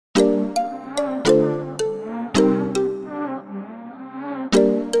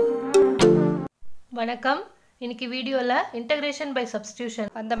வணக்கம். இன்னைக்கு வீடியோல இன்டகிரேஷன் பை சப்ஸ்டிடியூஷன்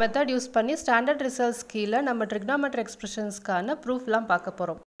அந்த மெத்தட் யூஸ் பண்ணி ஸ்டாண்டர்ட் ரிசல்ட்ஸ் கீழ நம்ம ட்ரிகோனோமெட்ரிக் எக்ஸ்பிரஷன்ஸ்க்கான ப்ரூஃப்லாம் பார்க்க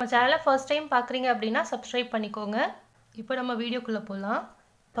போறோம். நம்ம சேனலை ஃபர்ஸ்ட் டைம் பார்க்குறீங்க அப்படின்னா சப்ஸ்கிரைப் பண்ணிக்கோங்க. இப்போ நம்ம வீடியோக்குள்ள போலாம்.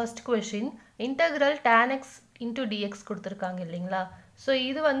 First question integral tan x into dx கொடுத்திருக்காங்க இல்லீங்களா? சோ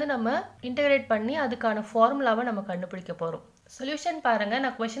இது வந்து நம்ம இன்டகிரேட் பண்ணி அதுக்கான ஃபார்முலாவை நம்ம கண்டுபிடிக்க போறோம். சொல்யூஷன் பாருங்க,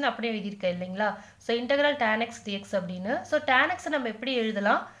 நான் क्वेश्चन அப்படியே எழுதி இருக்கேன் இல்லீங்களா? So integral tan x dx அப்படினு. சோ tan x நம்ம எப்படி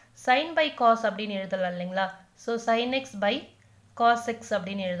எழுதலாம்? sin by cos அப்படினு எழுதலாம் இல்லீங்களா? So sin x by cos x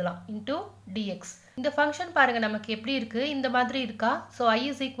அப்படினு எழுதலாம் into dx. இந்த ஃபங்க்ஷன் பாருங்க நமக்கு எப்படி இருக்கு? இந்த மாதிரி இருக்கா? So I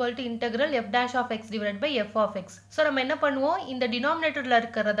is equal to integral f dash of x divided by f of x. So நம்ம என்ன பண்ணுவோம்? இந்த டினாமினேட்டர்ல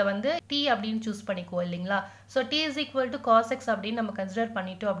இருக்கறத வந்து t அப்படினு சூஸ் பண்ணிக்குவோம் இல்லீங்களா? So t is equal to cos x அப்படினு நம்ம கன்சிடர்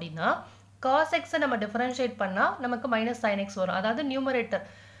பண்ணிட்டோம் அப்படினா cos x நம்ம டிஃபரன்ஷியேட் பண்ணா நமக்கு -sin x வரும். அதாவது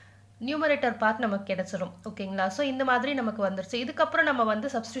நியூமரேட்டர் பார்ட் நமக்கு கிடைச்சிரும். ஓகேங்களா? சோ இந்த மாதிரி நமக்கு வந்துருச்சு. இதுக்கு அப்புறம் நம்ம வந்து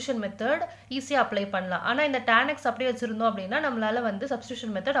சப்ஸ்டிடியூஷன் மெத்தட் ஈஸியா அப்ளை பண்ணலாம். ஆனா இந்த tan x அப்படியே வச்சிருந்தோம் அப்படினா நம்மளால வந்து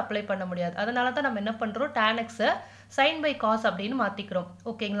சப்ஸ்டிடியூஷன் மெத்தட் அப்ளை பண்ண முடியாது. அதனால தான் நம்ம என்ன பண்றோம்? tan x sin by cos அப்படினு மாத்திக்கிறோம்.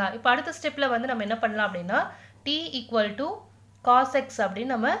 ஓகேங்களா? இப்போ அடுத்த ஸ்டெப்ல வந்து நம்ம என்ன பண்ணலாம் அப்படினா t = cos x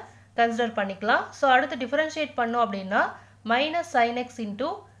அப்படினு நம்ம கன்சிடர் பண்ணிக்கலாம். சோ அடுத்து டிஃபரன்ஷியேட் பண்ணோம் அப்படினா -sin x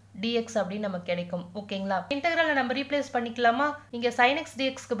dx அப்படினு நமக்கு கிடைக்கும். ஓகேங்களா? இன்டகிரலை நம்ம ரீப்ளேஸ் பண்ணிக்கலாமா? இங்க sin x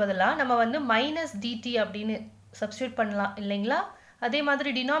dx க்கு பதிலா நம்ம வந்து -dt அப்படினு சப்ஸ்டிட்யூட் பண்ணலாம் இல்லீங்களா? அதே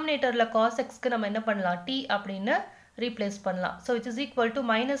மாதிரி டினாமினேட்டர்ல cos x க்கு நம்ம என்ன பண்ணலாம்? t அப்படினு ரீப்ளேஸ் பண்ணலாம். So which is equal to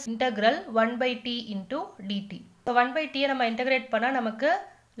minus integral 1/t into dt. So 1/t நம்ம இன்டகிரேட் பண்ணா நமக்கு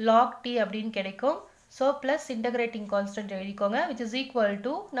log t அப்படினு கிடைக்கும். So plus integrating constant எழுதிக்கோங்க, which is equal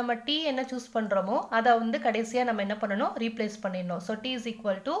to நம்ம t என்ன சூஸ் பண்றோமோ அத வந்து கடைசியா நம்ம என்ன பண்ணனும்? ரீப்ளேஸ் பண்ணிடணும். So t is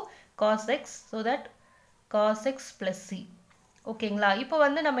equal to cos x, so that cos x plus c. ஓகேங்களா? இப்போ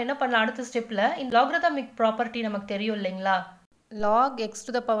வந்து நம்ம என்ன பண்ணலாம்? அடுத்த ஸ்டெப்ல இந்த logarithmic property நமக்கு தெரியும் இல்லீங்களா? log x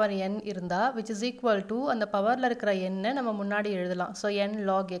to the power n இருந்தா which is equal to அந்த பவர்ல இருக்கிற n நம்ம முன்னாடி எழுதலாம். So n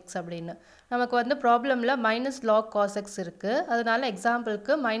log x அப்படினு. நமக்கு வந்து ப்ராப்ளம்ல -log cos x இருக்கு. அதனால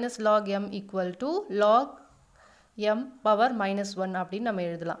எக்ஸாம்பிளுக்கு -log m equal to log m power -1 அப்படினு நம்ம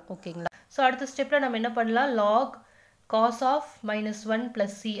எழுதலாம். ஓகேங்களா? சோ அடுத்த ஸ்டெப்ல நம்ம என்ன பண்ணலாம்? log cos of -1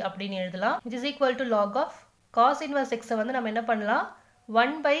 plus c அப்படினு எழுதலாம். which is equal to log of cos inverse x வந்து நம்ம என்ன பண்ணலாம்?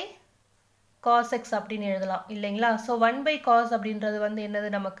 1 / cos x அப்படினு எழுதலாம் இல்லீங்களா? சோ 1 / cos அப்படின்றது வந்து என்னது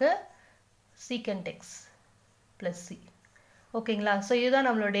நமக்கு? secant x plus c. ஓகேங்களா? சோ இதுதான்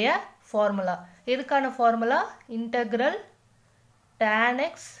நம்மளுடைய formula. எதுக்கான formula? Integral tan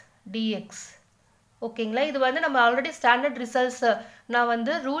x dx. ஓகேங்களா? இது வந்து நம்ம ஆல்ரெடி ஸ்டாண்டர்ட் ரிசல்ட்ஸ் நான்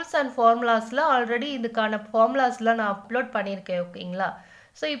வந்து ரூல்ஸ் அண்ட் ஃபார்முலாஸ்ல ஆல்ரெடி இதுக்கான ஃபார்முலாஸ்ல நான் அப்லோட் பண்ணியிருக்கேன். ஓகேங்களா?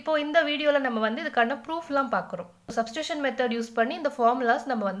 சோ இப்போ இந்த வீடியோல நம்ம வந்து இதுக்கான ப்ரூஃப்லாம் பார்க்குறோம். சப்ஸ்டிடியூஷன் மெத்தட் யூஸ் பண்ணி இந்த ஃபார்முலாஸ்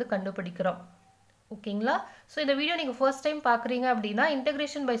நம்ம வந்து கண்டுபிடிக்கிறோம். ஓகேங்களா? சோ இந்த வீடியோ நீங்க ஃபர்ஸ்ட் டைம் பார்க்குறீங்க அப்படினா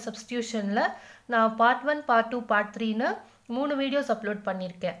இன்டகிரேஷன் பை சப்ஸ்டிடியூஷன்ல நான் part 1, part 2, part 3னு 3 videos upload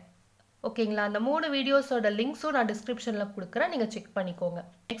பண்ணியிருக்கேன். ஓகேங்களா? அந்த 3 வீடியோஸோட லிங்க்ஸும் நான் டிஸ்கிரிப்ஷன்ல கொடுக்குறேன், நீங்க செக் பண்ணிக்கோங்க.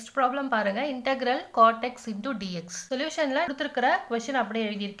 நெக்ஸ்ட் ப்ராப்ளம் பாருங்க, integral cot x into dx. சொல்யூஷன்ல கொடுத்திருக்கிற क्वेश्चन அப்படியே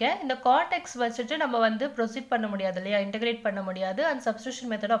எழுதி இருக்கேன். இந்த cot x வச்சிட்டு நம்ம வந்து ப்ரோசீட் பண்ண முடியாது இல்லையா? இன்டகிரேட் பண்ண முடியாது, and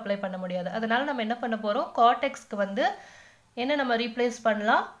சப்ஸ்டிடியூஷன் மெத்தட் அப்ளை பண்ண முடியாது. அதனால நம்ம என்ன பண்ண போறோம்? cot x க்கு வந்து என்ன நம்ம ரீப்ளேஸ்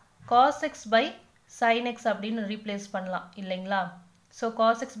பண்ணலாம்? cos x by sin x அப்படினு ரீப்ளேஸ் பண்ணலாம் இல்லீங்களா? So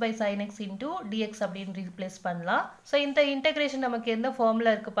cos x by sin x into dx அப்படினு ரீப்ளேஸ் பண்ணலாம். So இந்த இன்டகிரேஷன் நமக்கு எந்த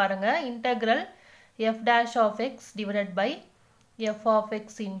ஃபார்முலா இருக்கு பாருங்க? Integral f dash of x divided by f of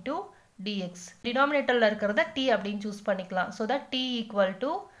x into dx. டினாமினேட்டர்ல இருக்கிறத t அப்படினு சூஸ் பண்ணிக்கலாம். So that t equal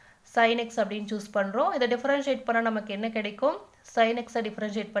to sin x அப்படினு சூஸ் பண்றோம். இத டிஃபரன்ஷியேட் பண்ணா நமக்கு என்ன கிடைக்கும்? sin x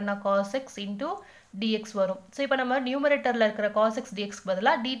டிஃபரன்ஷியேட் பண்ணா cos x into dx வரும். சோ இப்போ நம்ம நியூமரேட்டர்ல இருக்கிற cos x dx க்கு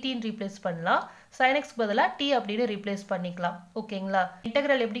பதிலா dt ன்னு ரீப்ளேஸ் பண்ணலாம். sin x க்கு பதிலா t அப்படினு ரீப்ளேஸ் பண்ணிக்கலாம். ஓகேங்களா?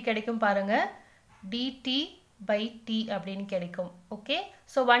 இன்டகிரல் எப்படி கிடைக்கும் பாருங்க? dt by t அப்படினு கிடைக்கும். ஓகே?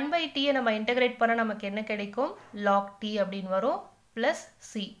 சோ 1/t நம்ம இன்டகிரேட் பண்ணா நமக்கு என்ன கிடைக்கும்? log t அப்படினு வரும் plus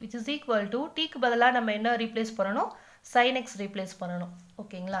c, which is equal to t க்கு பதிலா நம்ம என்ன ரீப்ளேஸ் பண்ணனும்? sin x ரீப்ளேஸ் பண்ணனும்.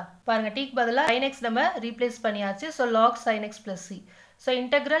 ஓகேங்களா? பாருங்க, t க்கு பதிலா sin x நம்ம ரீப்ளேஸ் பண்ணியாச்சு. So log sin x plus c. So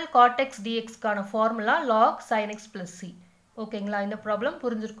integral cot x dx கான formula log sin x plus c. ஓகேங்களா? இந்த ப்ராப்ளம்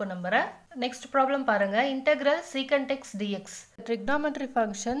புரிஞ்சிருக்கும் நம்புறேன். நெக்ஸ்ட் ப்ராப்ளம் பாருங்க, integral secant x dx. ட்ரிகோனோமெட்ரிக்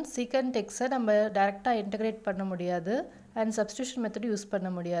function secant x நம்ம டைரக்டா இன்டகிரேட் பண்ண முடியாது, and சப்ஸ்டிடியூஷன் மெத்தட் யூஸ் பண்ண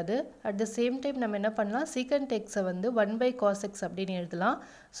முடியாது. அட் தி சேம் டைம் நம்ம என்ன பண்ணலாம்? secant x வந்து 1 / cos x அப்படினு எழுதலாம்.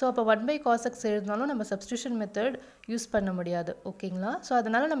 சோ அப்ப 1 / cos x எழுதினாலும் நம்ம சப்ஸ்டிடியூஷன் மெத்தட் யூஸ் பண்ண முடியாது. ஓகேங்களா? சோ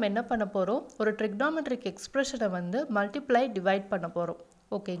அதனால நம்ம என்ன பண்ண போறோம்? ஒரு ட்ரிகோனோமெட்ரிக் எக்ஸ்பிரஷனை வந்து மல்டிப்ளை டிவைட் பண்ண போறோம்.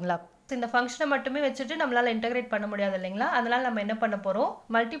 ஓகேங்களா? இந்த ஃபங்க்ஷனை மட்டுமே வச்சுட்டு நம்மளால இன்டகிரேட் பண்ண முடியாது இல்லைங்களா? அதனால நம்ம என்ன பண்ண போறோம்?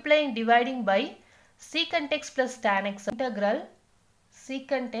 Multiplying dividing by secant x plus tan x. Integral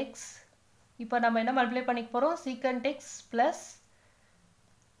secant x இப்போ நம்ம என்ன மல்டிப்ளை பண்ணிக்க போகிறோம்? secant x plus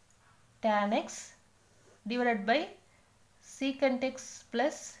tan x divided by secant x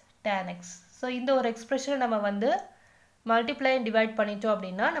plus tan x. So இந்த ஒரு எக்ஸ்பிரஷனை நம்ம வந்து மல்டிப்ளை அண்ட் டிவைட் பண்ணிட்டோம்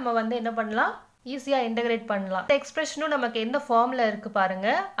அப்படின்னா நம்ம வந்து என்ன பண்ணலாம்? ஈஸியாக இன்டகிரேட் பண்ணலாம். இந்த எக்ஸ்பிரஷனும் நமக்கு எந்த ஃபார்மில் இருக்குது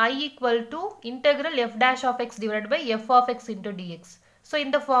பாருங்கள். I equal to integral f dash of x divided by f of x into dx. So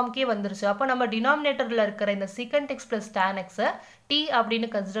இந்த ஃபார்முக்கே வந்துருச்சு. அப்போ நம்ம டினாமினேட்டரில் இருக்கிற இந்த secant x plus tan x-ஐ t அப்படின்னு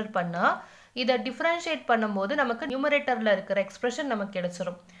கன்சிடர் பண்ணால் இதை டிஃப்ரென்ஷியேட் பண்ணும்போது நமக்கு நியூமரேட்டரில் இருக்கிற எக்ஸ்பிரஷன் நமக்கு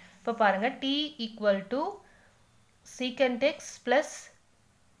கிடைச்சிரும். இப்போ பாருங்கள், t equal to secant x plus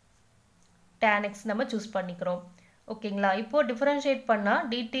tan x நம்ம சூஸ் பண்ணிக்கிறோம். ஓகேங்களா? இப்போ டிஃப்ரென்ஷியேட் பண்ணால்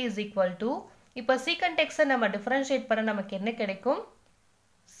dt is equal to, இப்போ secant x-ஐ நம்ம டிஃப்ரென்ஷியேட் பண்ண நமக்கு என்ன கிடைக்கும்?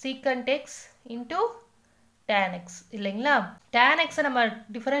 secant x into tan x இல்லைங்களா? tan x-ஐ நம்ம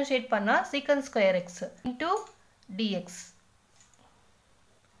டிஃப்ரென்ஷியேட் பண்ணால் secant square x into dx.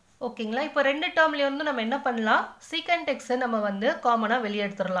 ஓகேங்களா? இப்போ ரெண்டு டேர்ம்ல இருந்து நம்ம என்ன பண்ணலாம்? secant x-ஐ நம்ம வந்து காமனாக வெளியே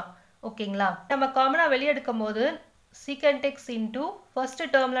எடுத்துடலாம். ஓகேங்களா? நம்ம காமனாக வெளியே எடுக்கும் போது secant x into ஃபர்ஸ்ட்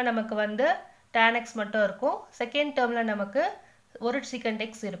டேர்மில் நமக்கு வந்து tan x மட்டும் இருக்கும். செகண்ட் டேர்மில் நமக்கு ஒரு secant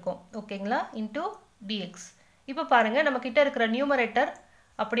x இருக்கும். ஓகேங்களா? into dx. இப்போ பாருங்கள், நம்ம கிட்ட இருக்கிற நியூமரேட்டர்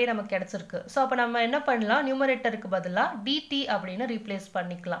அப்படியே நமக்கு கிடைச்சிருக்கு. ஸோ அப்போ நம்ம என்ன பண்ணலாம்? நியூமரேட்டருக்கு பதிலாக dt அப்படின்னு ரீப்ளேஸ்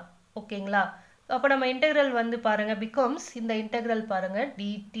பண்ணிக்கலாம். ஓகேங்களா? அப்போ நம்ம இன்டெக்ரல் வந்து பாருங்கள் பிகம்ஸ், இந்த இன்டெக்ரல் பாருங்கள்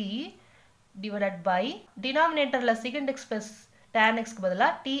dt divided by டினாமினேட்டரில் secant x plus tan x-க்கு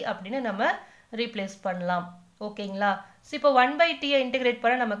பதிலாக t அப்படின்னு நம்ம ரீப்ளேஸ் பண்ணலாம். ஓகேங்களா? ஸோ இப்போ 1/t இன்டெகிரேட்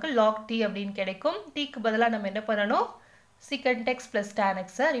பண்ண நமக்கு log t அப்படின்னு கிடைக்கும். t-க்கு பதிலாக நம்ம என்ன பண்ணணும்? secant x plus tan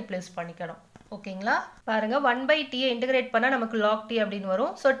x-ஐ replace பண்ணிக்கணும். ஓகேங்களா? பாருங்க, 1/t இன்டெகிரேட் பண்ணால் நமக்கு log t அப்படின்னு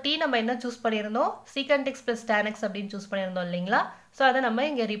வரும். ஸோ t நம்ம என்ன சூஸ் பண்ணியிருந்தோம்? secant x plus tan x அப்படின்னு சூஸ் பண்ணியிருந்தோம் இல்லைங்களா? ஸோ அதை நம்ம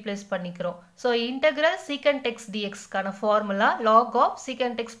இங்கே ரீப்ளேஸ் பண்ணிக்கிறோம். So integral secant x dx-க்கான formula log of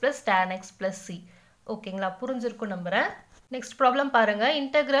secant x plus tan x plus c. ஓகேங்களா? புரிஞ்சிருக்கும் நம்புகிறேன். நெக்ஸ்ட் ப்ராப்ளம் பாருங்க,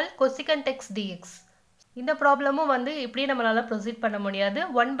 இன்டெக்ரல் cosecant x dx. இந்த ப்ராப்ளமும் வந்து இப்படியே நம்மளால ப்ரொசீட் பண்ண முடியாது.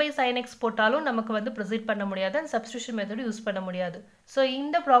 1/sin x போட்டாலும் நமக்கு வந்து ப்ரொசீட் பண்ண முடியாது. அண்ட் சப்ஸ்டியூஷன் மெத்தட் யூஸ் பண்ண முடியாது. ஸோ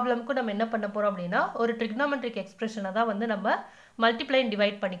இந்த ப்ராப்ளமுக்கு நம்ம என்ன பண்ண போகிறோம் அப்படின்னா, ஒரு ட்ரிக்னாமெட்ரிக் எக்ஸ்பிரஷனை தான் வந்து நம்ம மல்டிப்ளை அண்ட்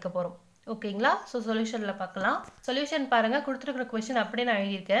டிவைட் பண்ணிக்க போகிறோம். ஓகேங்களா? ஸோ சொல்யூஷனில் பார்க்கலாம். சொல்யூஷன் பாருங்கள், கொடுத்துருக்குற கொஸ்டின் அப்படியே நான்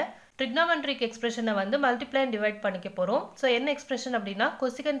எழுதியிருக்கேன். ட்ரிக்னாமெட்ரிக் எக்ஸ்பிரஷனை வந்து மல்டிப்ளை அண்ட் டிவைட் பண்ணிக்க போகிறோம். ஸோ என்ன எக்ஸ்பிரஷன் அப்படின்னா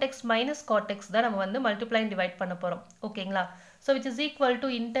cosecant x minus cot x தான் நம்ம வந்து மல்டிப்ளை அண்ட் டிவைட் பண்ண போகிறோம். ஓகேங்களா? So which is equal to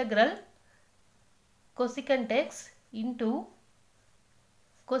integral cosecant x into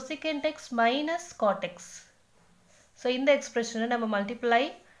cosecant x minus cot x. So இந்த எக்ஸ்பிரஷனை நம்ம மல்டிப்ளை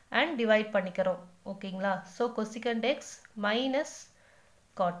அண்ட் டிவைட் பண்ணிக்கிறோம். ஓகேங்களா? So cosecant x minus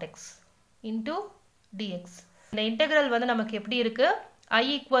cot x into dx. இந்த இன்டெக்ரல் வந்து நமக்கு எப்படி இருக்கு? I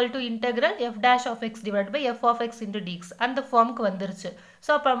equal to integral f dash of x divided by f of x into dx. அந்த ஃபார்முக்கு வந்துருச்சு. ஸோ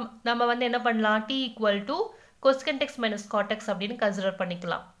அப்போ நம்ம வந்து என்ன பண்ணலாம்? t equal to cosecant x minus cot x அப்படின்னு கன்சிடர்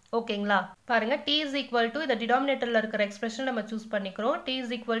பண்ணிக்கலாம். ஓகேங்களா? பாருங்க, t is equal to இந்த டினாமினேட்டரில் இருக்கிற எக்ஸ்பிரஷன் நம்ம சூஸ் பண்ணிக்கிறோம். t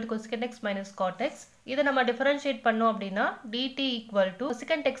is equal to cosecant x minus cot x. இதை நம்ம டிஃபரன்ஷியேட் பண்ணோம் அப்படின்னா dt equal to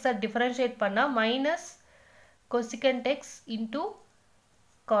cosecant x-ஐ differentiate பண்ணால் minus cosecant x into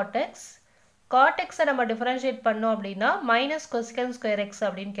cot x. cot x-ஐ நம்ம டிஃபரன்ஷியேட் பண்ணோம் அப்படின்னா மைனஸ் cosecant square x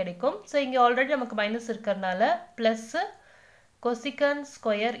அப்படின்னு கிடைக்கும். ஸோ இங்கே ஆல்ரெடி நமக்கு மைனஸ் இருக்கிறதுனால plus cosecant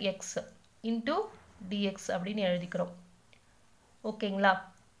square x into dx அப்படின்னு எழுதிக்கிறோம். ஓகேங்களா?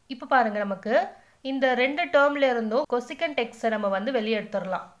 இப்போ பாருங்க, நமக்கு இந்த ரெண்டு டேர்ம்ல இருந்தும் cosecant x-ஐ நம்ம வந்து வெளியே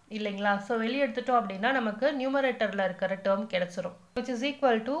எடுத்துடலாம் இல்லைங்களா? ஸோ வெளியே எடுத்துட்டோம் அப்படின்னா நமக்கு நியூமரேட்டரில் இருக்கிற டேர்ம் கிடைச்சிரும். which is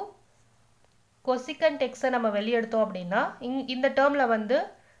equal to cosecant x-ஐ நம்ம வெளியே எடுத்தோம் அப்படின்னா இந்த டேர்மில் வந்து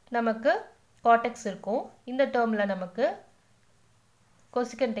நமக்கு cot x இருக்கும், இந்த டேர்மில் நமக்கு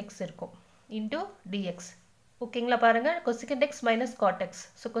cosecant x இருக்கும் into dx. ஓகேங்களா? பாருங்கள், cosecant x minus cot x.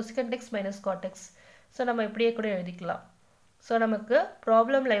 So cosecant x minus cot x. So நம்ம இப்படியே கூட எழுதிக்கலாம். ஸோ நமக்கு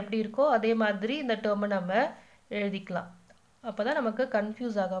ப்ராப்ளமில் எப்படி இருக்கோ அதே மாதிரி இந்த டேர்மை நம்ம எழுதிக்கலாம். அப்போ தான் நமக்கு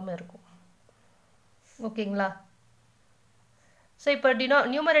கன்ஃபியூஸ் ஆகாமல் இருக்கும். ஓகேங்களா? ஸோ இப்போ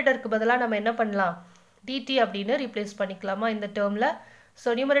நியூமரேட்டருக்கு பதிலாக நம்ம என்ன பண்ணலாம்? dt அப்படின்னு ரீப்ளேஸ் பண்ணிக்கலாமா இந்த டேர்மில்? ஸோ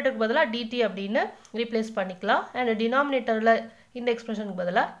நியூமரேட்டருக்கு பதிலாக dt அப்படின்னு ரீப்ளேஸ் பண்ணிக்கலாம். அண்ட் டினாமினேட்டரில் இந்த எக்ஸ்பிரஷனுக்கு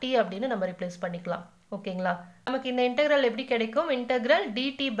பதிலாக t அப்படின்னு நம்ம ரீப்ளேஸ் பண்ணிக்கலாம். ஓகேங்களா? நமக்கு இந்த இன்டெக்ரல் எப்படி கிடைக்கும்? இன்டெக்ரல்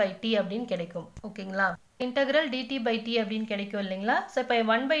dt by t அப்படின்னு கிடைக்கும். ஓகேங்களா? இன்டெக்ரல் dt by t அப்படின்னு கிடைக்கும் இல்லைங்களா? ஸோ இப்போ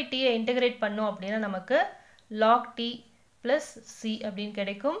 1/t-ஐ இன்டெகிரேட் பண்ணோம் அப்படின்னா நமக்கு log t plus c அப்படின்னு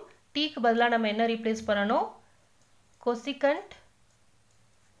கிடைக்கும். t-க்கு பதிலாக நம்ம என்ன ரீப்ளேஸ் பண்ணணும்? cosecant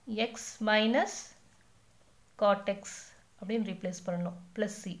x minus cot x அப்படின்னு ரீப்ளேஸ் பண்ணணும்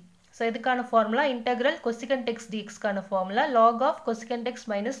plus c. ஸோ இதுக்கான formula integral cosecant x dx-க்கான formula log of cosecant x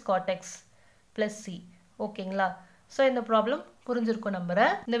minus cot x plus c. ஓகேங்களா? ஸோ இந்த ப்ராப்ளம் புரிஞ்சிருக்கும்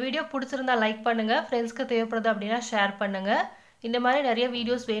நம்புறேன். இந்த வீடியோ பிடிச்சிருந்தா லைக் பண்ணுங்க, ஃப்ரெண்ட்ஸ்க்கு தேவைப்படுது அப்படின்னா ஷேர் பண்ணுங்க. இந்த மாதிரி நிறைய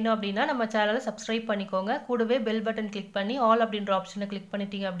வீடியோஸ் வேணும் அப்படின்னா நம்ம சேனலை சப்ஸ்கிரைப் பண்ணிக்கோங்க. கூடவே பெல் பட்டன் கிளிக் பண்ணி ஆல் அப்படின்ற ஆப்ஷனை கிளிக்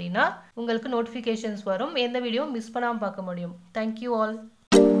பண்ணிட்டீங்க அப்படின்னா உங்களுக்கு நோட்டிஃபிகேஷன்ஸ் வரும். எந்த வீடியோ மிஸ் பண்ணாமல் பார்க்க முடியும். Thank you all.